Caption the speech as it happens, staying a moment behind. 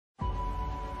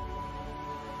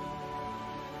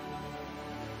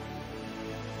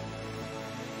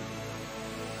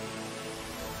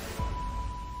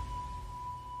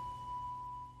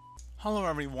Hello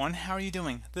everyone, how are you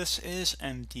doing? This is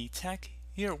MD Tech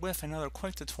here with another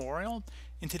quick tutorial.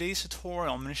 In today's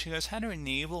tutorial, I'm going to show you guys how to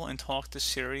enable and talk to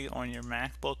Siri on your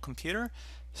MacBook computer.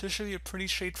 So this should be a pretty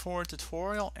straightforward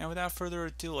tutorial, and without further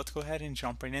ado, let's go ahead and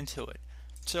jump right into it.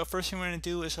 So first thing we're going to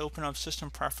do is open up System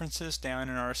Preferences down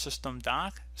in our System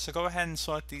dock. So go ahead and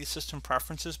select the System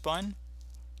Preferences button.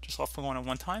 Just left click on it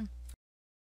one time.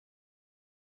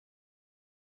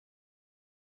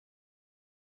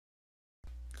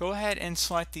 Go ahead and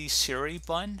select the Siri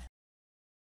button.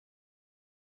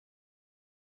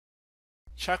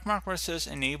 Checkmark where it says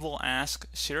Enable Ask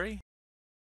Siri.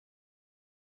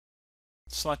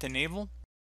 Select Enable.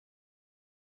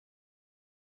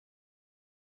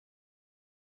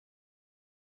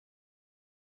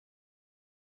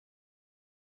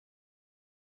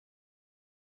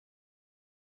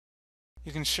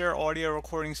 You can share audio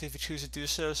recordings if you choose to do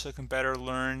so, so it can better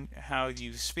learn how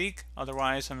you speak.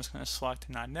 Otherwise, I'm just going to select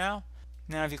Not Now.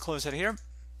 Now if you close it here,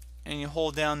 and you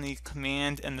hold down the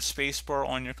Command and the space bar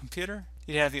on your computer,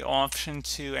 you have the option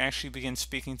to actually begin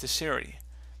speaking to Siri.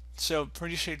 So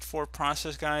pretty straightforward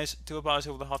process, guys. Do hope I was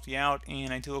able to help you out,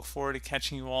 and I do look forward to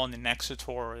catching you all in the next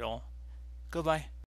tutorial. Goodbye.